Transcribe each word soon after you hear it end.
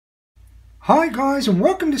Hi guys, and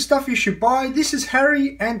welcome to Stuff You Should Buy. This is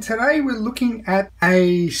Harry, and today we're looking at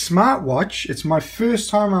a smartwatch. It's my first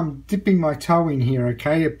time I'm dipping my toe in here,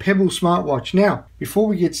 okay? A Pebble Smart Watch. Now, before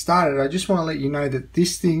we get started, I just want to let you know that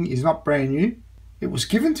this thing is not brand new. It was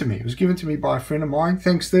given to me. It was given to me by a friend of mine.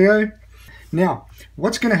 Thanks, Theo. Now,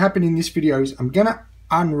 what's going to happen in this video is I'm going to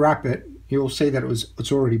unwrap it. You'll see that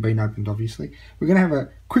it's already been opened, obviously. We're going to have a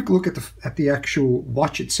quick look at the actual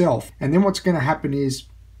watch itself, and then what's going to happen is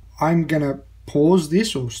I'm going to pause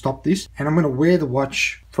this or stop this, and I'm going to wear the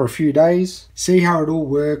watch for a few days, see how it all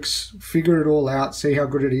works, figure it all out, see how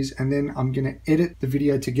good it is, and then I'm going to edit the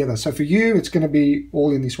video together. So for you, it's going to be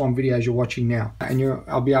all in this one video as you're watching now, and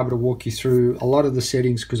I'll be able to walk you through a lot of the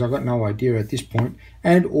settings because I've got no idea at this point,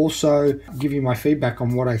 and also give you my feedback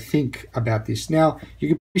on what I think about this. Now, you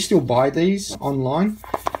can still buy these online.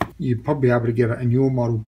 You'd probably be able to get a newer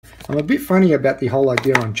model. I'm a bit funny about the whole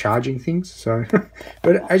idea on charging things, so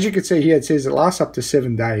but as you can see here, it says it lasts up to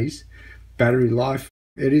 7 days battery life.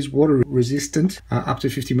 It is water resistant, up to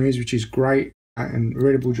 50 minutes, which is great, and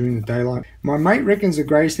readable during the daylight. My mate reckons the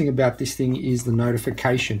greatest thing about this thing is the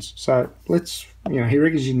notifications. So he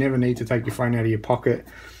reckons you never need to take your phone out of your pocket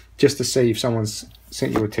just to see if someone's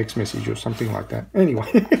sent you a text message or something like that.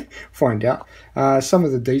 Anyway, find out some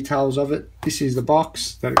of the details of it. This is the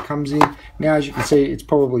box that it comes in. Now, as you can see, it's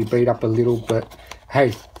probably beat up a little, but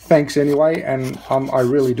hey, thanks anyway, and I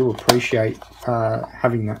really do appreciate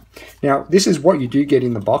having that. Now, this is what you do get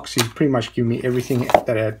in the box. He's pretty much given me everything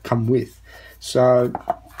that it come with. So,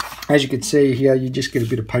 as you can see here, you just get a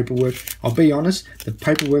bit of paperwork. I'll be honest, the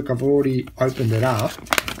paperwork, I've already opened it up,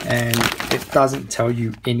 and it doesn't tell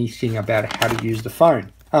you anything about how to use the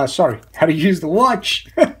phone. How to use the watch.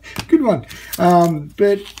 Good one.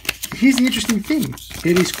 But here's the interesting thing.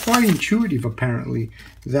 It is quite intuitive, apparently,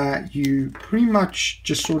 that you pretty much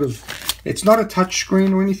just sort of, it's not a touch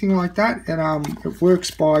screen or anything like that. It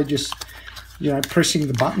works by just, pressing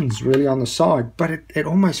the buttons really on the side, but it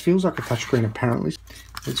almost feels like a touch screen, apparently.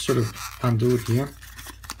 Let's sort of undo it here.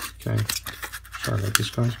 Okay, sorry about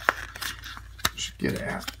this, guys. Just get it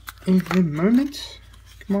out in a moment.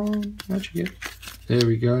 Come on, how'd you get? There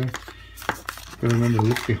we go. Gotta remember to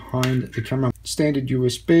look behind the camera. Standard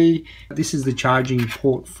USB. This is the charging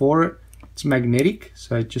port for it. It's magnetic,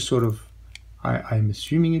 so it just sort of, I'm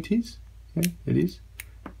assuming it is. Yeah, it is.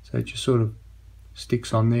 So it just sort of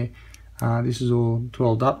sticks on there. This is all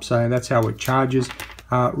twirled up, so that's how it charges.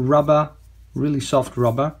 Rubber, really soft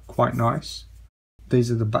rubber, quite nice.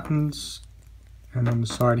 These are the buttons, and on the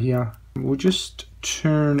side here, we'll just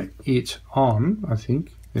turn it on, I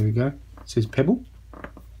think. There we go. It says Pebble,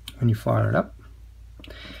 and you fire it up,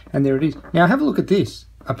 and there it is. Now have a look at this.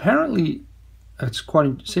 Apparently, it's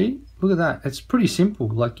quite, see, look at that. It's pretty simple,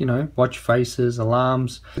 like, watch faces,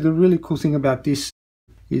 alarms. The really cool thing about this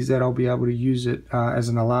is that I'll be able to use it as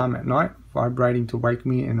an alarm at night, vibrating to wake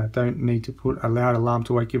me, and I don't need to put a loud alarm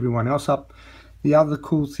to wake everyone else up. The other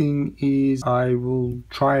cool thing is I will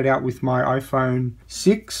try it out with my iPhone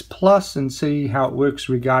 6 Plus and see how it works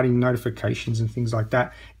regarding notifications and things like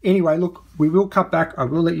that. Anyway, look, we will cut back. I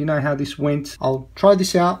will let you know how this went. I'll try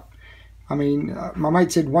this out. I mean, my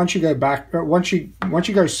mate said once you go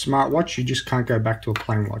smartwatch, you just can't go back to a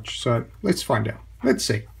plain watch. So let's find out. Let's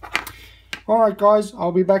see. All right, guys,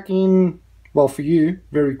 I'll be back in, well, for you,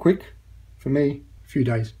 very quick. For me, a few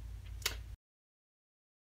days.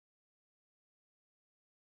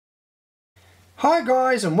 Hi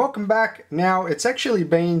guys, and welcome back. Now, it's actually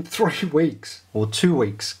been 3 weeks or 2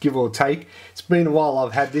 weeks, give or take. It's been a while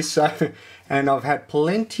I've had this, and I've had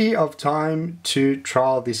plenty of time to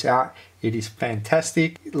trial this out. It is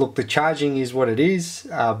fantastic. Look, the charging is what it is,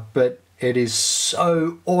 but it is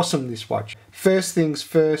so awesome, this watch. First things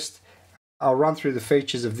first, I'll run through the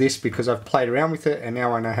features of this because I've played around with it and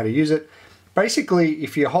now I know how to use it. Basically,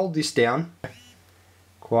 if you hold this down,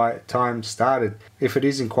 quiet time started. If it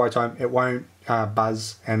is in quiet time, it won't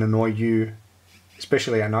buzz and annoy you,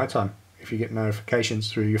 especially at night time if you get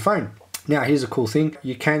notifications through your phone. Now, here's a cool thing.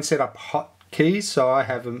 You can set up hotkeys, so I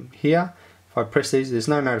have them here. If I press these, there's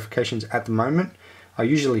no notifications at the moment. I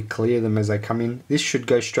usually clear them as they come in. This should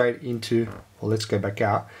go straight into, well, let's go back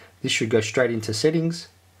out. This should go straight into settings,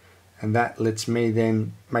 and that lets me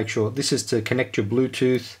then make sure, this is to connect your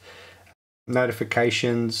Bluetooth,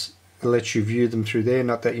 notifications. It lets you view them through there,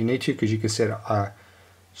 not that you need to, because you can set a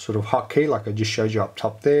sort of hotkey like I just showed you up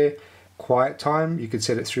top there. Quiet time, you could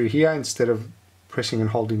set it through here instead of pressing and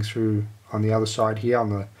holding through on the other side here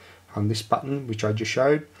on this button, which I just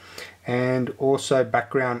showed. And also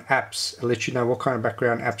background apps, it lets you know what kind of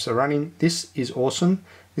background apps are running. This is awesome.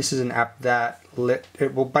 This is an app that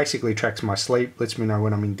it will basically tracks my sleep, lets me know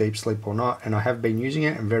when I'm in deep sleep or not, and I have been using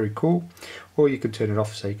it and very cool. Or you could turn it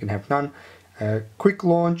off so you can have none. Quick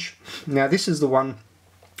launch. Now this is the one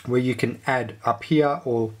where you can add up here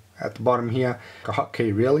or at the bottom here, a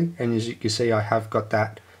hotkey really, and as you can see I have got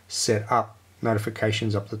that set up,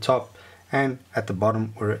 notifications up the top and at the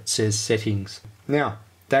bottom where it says settings. Now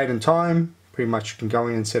date and time, pretty much you can go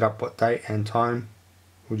in and set up what date and time.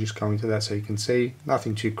 We'll just go into that so you can see,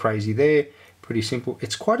 nothing too crazy there, pretty simple.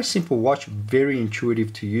 It's quite a simple watch, very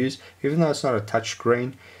intuitive to use, even though it's not a touch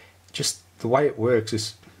screen. Just the way it works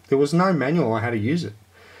is, there was no manual on how to use it,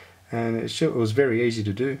 and it was very easy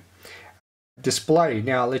to do. Display,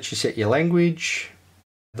 now it lets you set your language,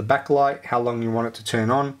 the backlight, how long you want it to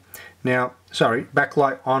turn on. Now, sorry,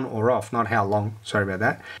 backlight on or off, not how long, sorry about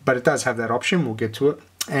that. But it does have that option, we'll get to it.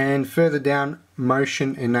 And further down,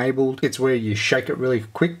 motion enabled. It's where you shake it really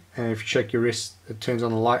quick, and if you shake your wrist, it turns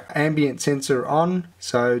on the light. Ambient sensor on,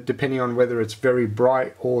 so depending on whether it's very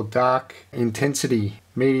bright or dark. Intensity,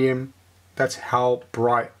 medium, that's how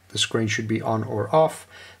bright the screen should be on or off.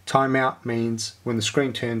 Timeout means when the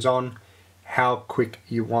screen turns on, how quick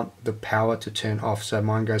you want the power to turn off. So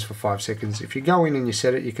mine goes for 5 seconds. If you go in and you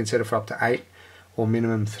set it, you can set it for up to 8 or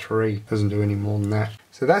minimum 3. Doesn't do any more than that.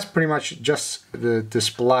 So that's pretty much just the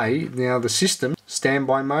display. Now the system,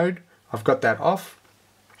 standby mode, I've got that off.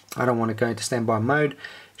 I don't want to go into standby mode.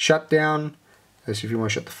 Shutdown, that's if you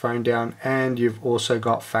want to shut the phone down, and you've also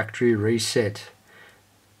got factory reset,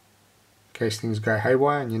 in case things go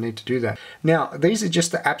haywire and you need to do that. Now these are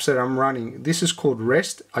just the apps that I'm running. This is called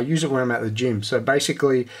Rest. I use it when I'm at the gym. So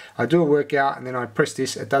basically I do a workout and then I press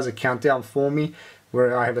this, it does a countdown for me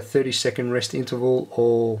where I have a 30-second rest interval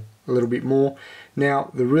or a little bit more. Now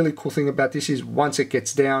the really cool thing about this is once it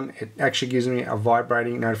gets down, it actually gives me a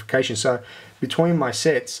vibrating notification. So between my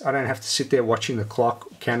sets, I don't have to sit there watching the clock,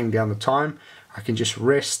 counting down the time. I can just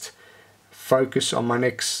rest, focus on my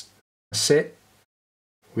next set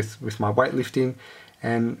with my weightlifting,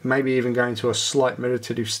 and maybe even go into a slight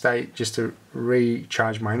meditative state just to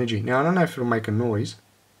recharge my energy. Now I don't know if it'll make a noise.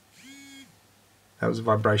 That was a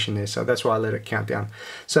vibration there, so that's why I let it count down.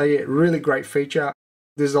 So yeah, really great feature.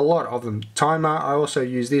 There's a lot of them. Timer, I also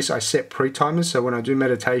use this. I set pre-timers, so when I do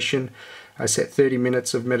meditation, I set 30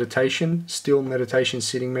 minutes of meditation, still meditation,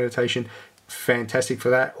 sitting meditation. Fantastic for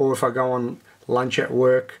that. Or if I go on lunch at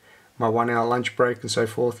work, my 1 hour lunch break and so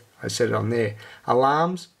forth, I set it on there.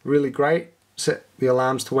 Alarms, really great. Set the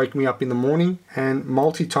alarms to wake me up in the morning. And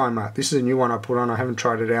multi-timer, this is a new one I put on, I haven't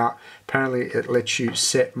tried it out. Apparently it lets you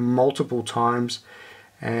set multiple times,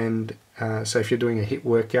 and so if you're doing a HIIT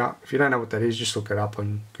workout, if you don't know what that is, just look it up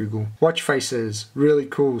on Google. Watch faces, really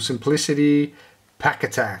cool. Simplicity, pack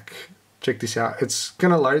attack. Check this out. It's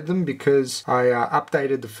gonna load them because I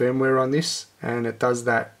updated the firmware on this, and it does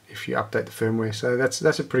that if you update the firmware. So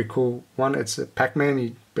that's a pretty cool one. It's a Pac-Man,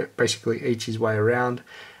 he basically eats his way around.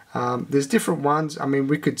 There's different ones. I mean,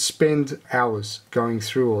 we could spend hours going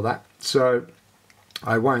through all that, so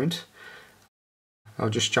I won't. I'll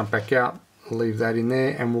just jump back out, leave that in there,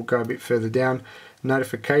 and we'll go a bit further down.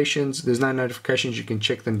 Notifications, there's no notifications, you can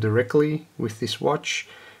check them directly with this watch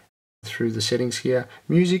through the settings here.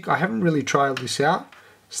 Music, I haven't really tried this out.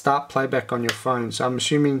 Start playback on your phone, so I'm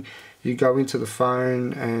assuming you go into the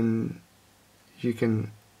phone and you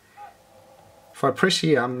can, if I press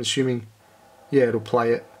here, I'm assuming, yeah, it'll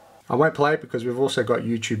play it. I won't play it because we've also got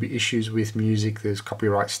YouTube issues with music. There's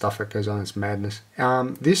copyright stuff that goes on, it's madness.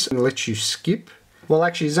 This lets you skip. Well,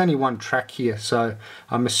 actually, there's only one track here, so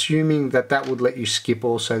I'm assuming that that would let you skip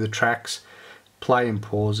also the tracks, play and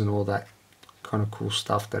pause and all that kind of cool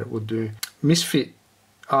stuff that it would do. Misfit,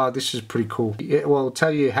 oh, this is pretty cool. It will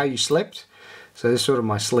tell you how you slept. So this is sort of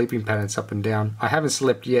my sleeping patterns up and down. I haven't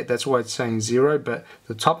slept yet, that's why it's saying 0, but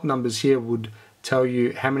the top numbers here would tell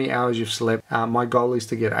you how many hours you've slept. My goal is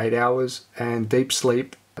to get 8 hours, and deep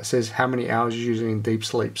sleep says how many hours you're using in deep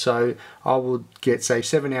sleep. So I would get, say,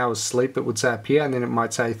 7 hours sleep, it would say up here, and then it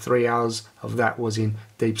might say 3 hours of that was in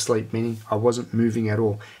deep sleep, meaning I wasn't moving at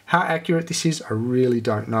all. How accurate this is, I really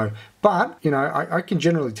don't know. But, you know, I can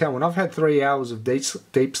generally tell when I've had 3 hours of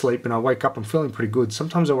deep sleep and I wake up, I'm feeling pretty good.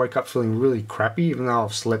 Sometimes I wake up feeling really crappy, even though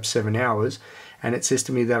I've slept 7 hours. And it says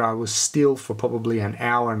to me that I was still for probably an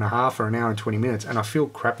hour and a half or an hour and 20 minutes, and I feel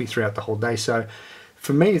crappy throughout the whole day. So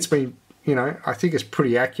for me, it's been, you know, I think it's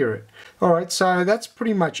pretty accurate. All right, so that's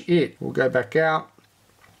pretty much it. We'll go back out,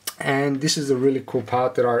 and this is the really cool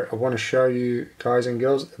part that I want to show you guys and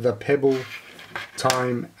girls, the Pebble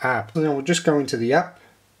Time app. Now we'll just go into the app,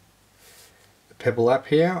 the Pebble app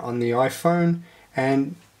here on the iPhone,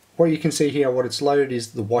 and what you can see here, what it's loaded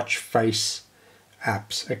is the watch face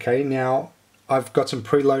apps. Okay, now I've got some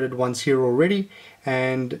preloaded ones here already,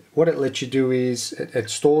 and what it lets you do is it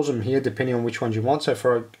stores them here depending on which ones you want. So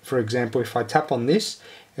for example, if I tap on this,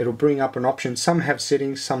 it'll bring up an option. Some have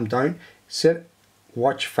settings, some don't. Set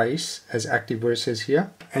watch face as active where it says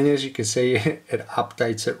here, and as you can see it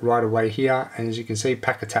updates it right away here, and as you can see,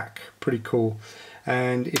 pack attack, pretty cool.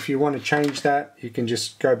 And if you want to change that, you can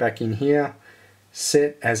just go back in here,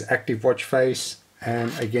 set as active watch face,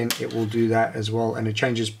 and again it will do that as well, and it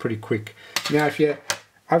changes pretty quick. Now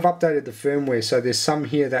I've updated the firmware, so there's some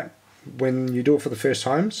here that when you do it for the first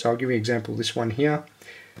time, so I'll give you an example, this one here,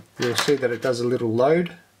 you'll see that it does a little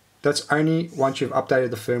load. That's only once you've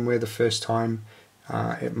updated the firmware the first time.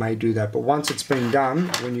 It may do that, but once it's been done,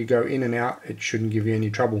 when you go in and out, it shouldn't give you any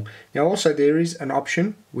trouble. Now also there is an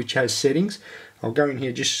option which has settings. I'll go in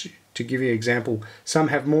here just to give you an example. Some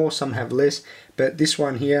have more, some have less, but this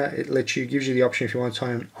one here, it gives you the option if you want to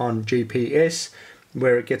turn on GPS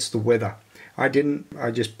where it gets the weather. I didn't,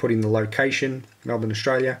 I just put in the location, Melbourne,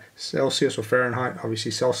 Australia, Celsius or Fahrenheit,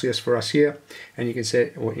 obviously Celsius for us here, and you can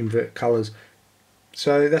set or invert colors.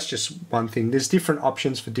 So that's just one thing. There's different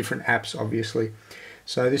options for different apps, obviously.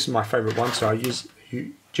 So this is my favorite one, so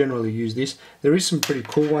you generally use this. There is some pretty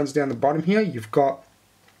cool ones down the bottom here. You've got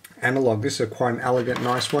analog. This is quite an elegant,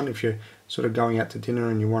 nice one if you're sort of going out to dinner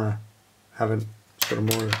and you want to have a sort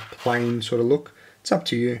of more plain sort of look. It's up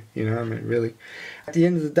to you, you know, I mean, really. At the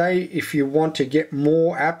end of the day, if you want to get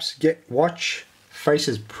more apps, get watch face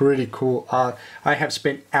is pretty cool. I have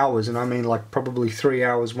spent hours, and I mean like probably 3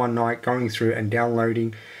 hours one night going through and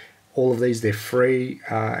downloading all of these. They're free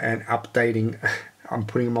and updating. I'm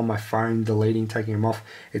putting them on my phone, deleting, taking them off.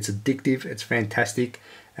 It's addictive, it's fantastic,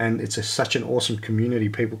 and it's such an awesome community.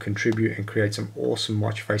 People contribute and create some awesome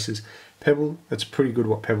watch faces. Pebble, that's pretty good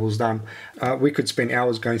what Pebble's done. We could spend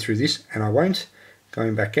hours going through this, and I won't.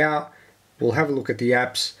 Going back out, we'll have a look at the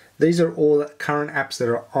apps. These are all the current apps that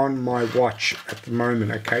are on my watch at the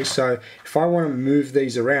moment, okay? So if I want to move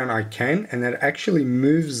these around, I can, and that actually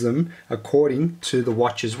moves them according to the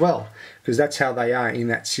watch as well, because that's how they are in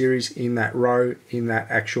that series, in that row, in that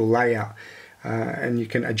actual layout. And you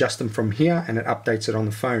can adjust them from here, and it updates it on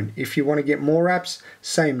the phone. If you want to get more apps,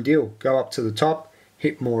 same deal. Go up to the top,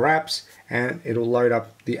 hit more apps, and it'll load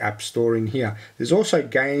up the app store in here. There's also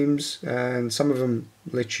games, and some of them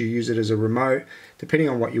let you use it as a remote, depending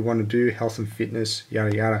on what you want to do, health and fitness,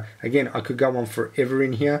 yada yada. Again, I could go on forever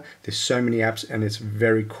in here. There's so many apps, and it's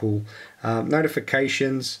very cool.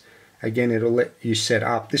 Notifications, again, it'll let you set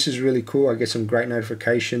up. This is really cool. I get some great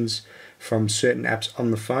notifications from certain apps on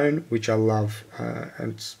the phone, which I love,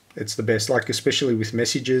 and it's the best, like especially with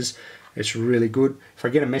messages. It's really good. If I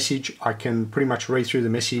get a message, I can pretty much read through the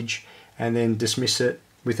message and then dismiss it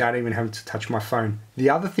without even having to touch my phone. The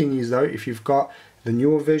other thing is though, if you've got the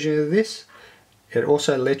newer version of this, it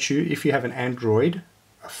also lets you, if you have an Android,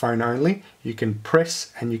 a phone only, you can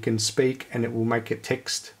press and you can speak, and it will make it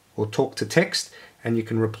text or talk to text, and you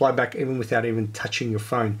can reply back even without even touching your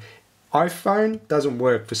phone. iPhone doesn't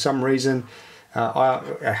work for some reason.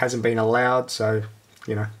 It hasn't been allowed, so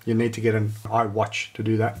you know, you need to get an iWatch to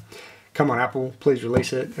do that. Come on Apple, please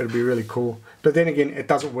release it. It'll be really cool. But then again, it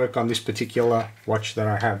doesn't work on this particular watch that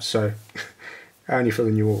I have, so only for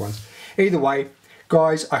the newer ones. Either way,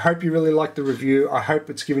 guys, I hope you really liked the review. I hope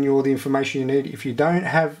it's given you all the information you need. If you don't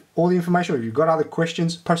have all the information, or if you've got other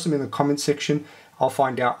questions, post them in the comment section. I'll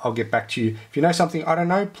find out, I'll get back to you. If you know something I don't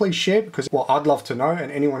know, please share, because well, I'd love to know,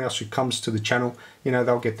 and anyone else who comes to the channel, you know,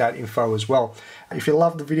 they'll get that info as well. If you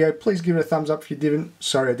loved the video, please give it a thumbs up. If you didn't,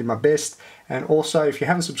 sorry, I did my best. And also, if you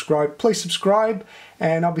haven't subscribed, please subscribe,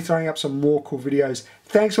 and I'll be throwing up some more cool videos.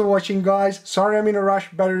 Thanks for watching, guys. Sorry I'm in a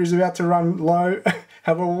rush, battery's about to run low.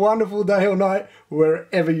 Have a wonderful day or night,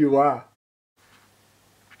 wherever you are.